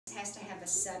has to have a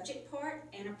subject part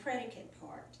and a predicate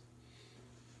part.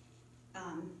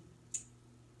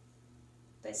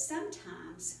 But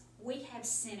sometimes we have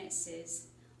sentences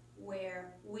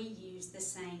where we use the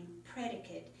same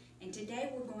predicate, and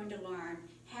today we're going to learn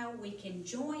how we can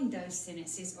join those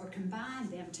sentences or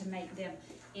combine them to make them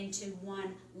into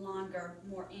one longer,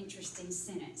 more interesting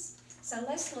sentence. So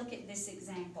let's look at this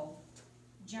example.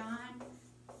 John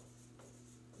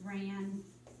ran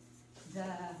the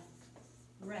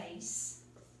race.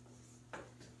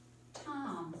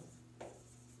 Tom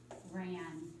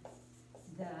ran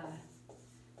the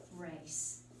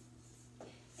race.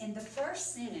 In the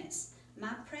first sentence,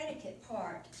 my predicate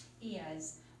part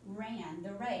is ran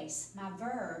the race. My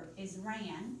verb is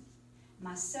ran.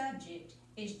 My subject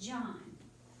is John.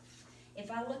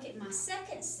 If I look at my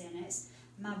second sentence,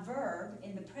 my verb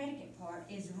in the predicate part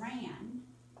is ran.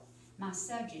 My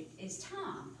subject is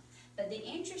Tom. But the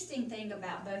interesting thing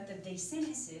about both of these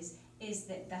sentences is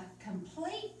that the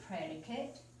complete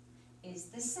predicate is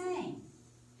the same.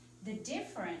 The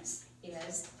difference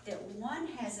is that one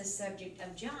has a subject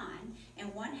of John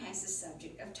and one has a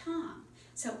subject of Tom.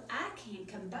 So I can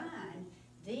combine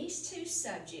these two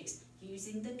subjects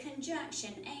using the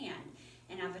conjunction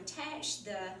and I've attached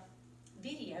the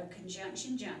video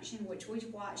conjunction junction, which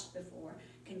we've watched before.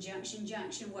 Conjunction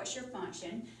junction, what's your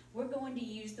function? We're going to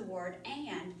use the word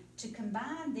and to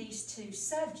combine these two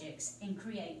subjects and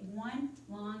create one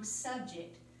long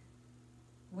subject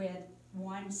with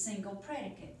one single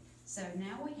predicate. So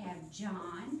now we have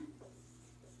John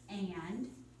and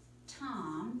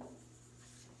Tom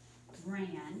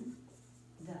ran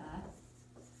the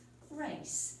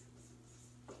race.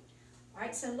 All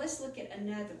right, so let's look at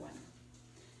another one.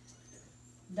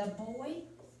 The boy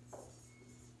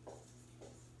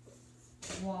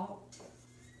walked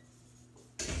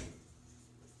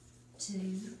to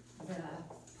the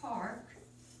park.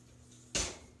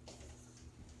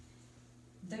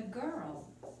 The girl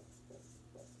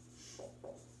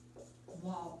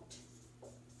walked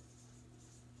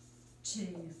to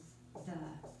the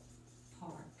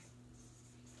park.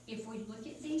 If we look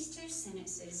at these two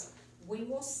sentences, we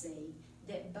will see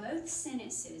that both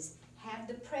sentences have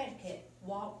the predicate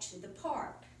walk to the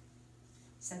park.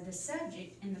 So the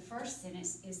subject in the first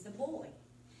sentence is the boy.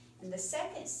 In the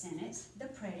second sentence, the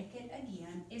predicate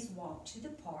again is walk to the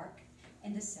park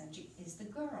and the subject is the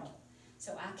girl.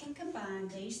 So I can combine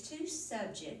these two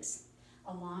subjects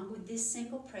along with this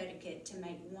single predicate to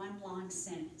make one long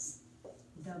sentence.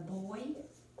 The boy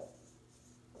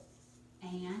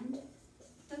and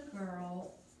the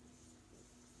girl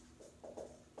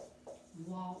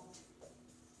walked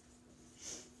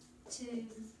to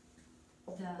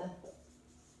the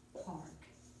park.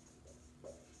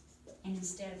 And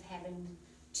instead of having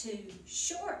two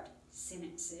short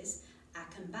sentences, I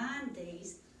combined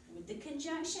these with the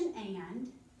conjunction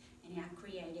and I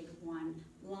created one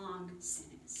long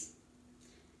sentence.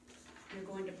 You're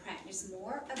going to practice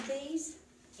more of these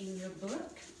in your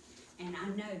book, and I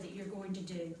know that you're going to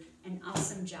do an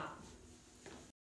awesome job.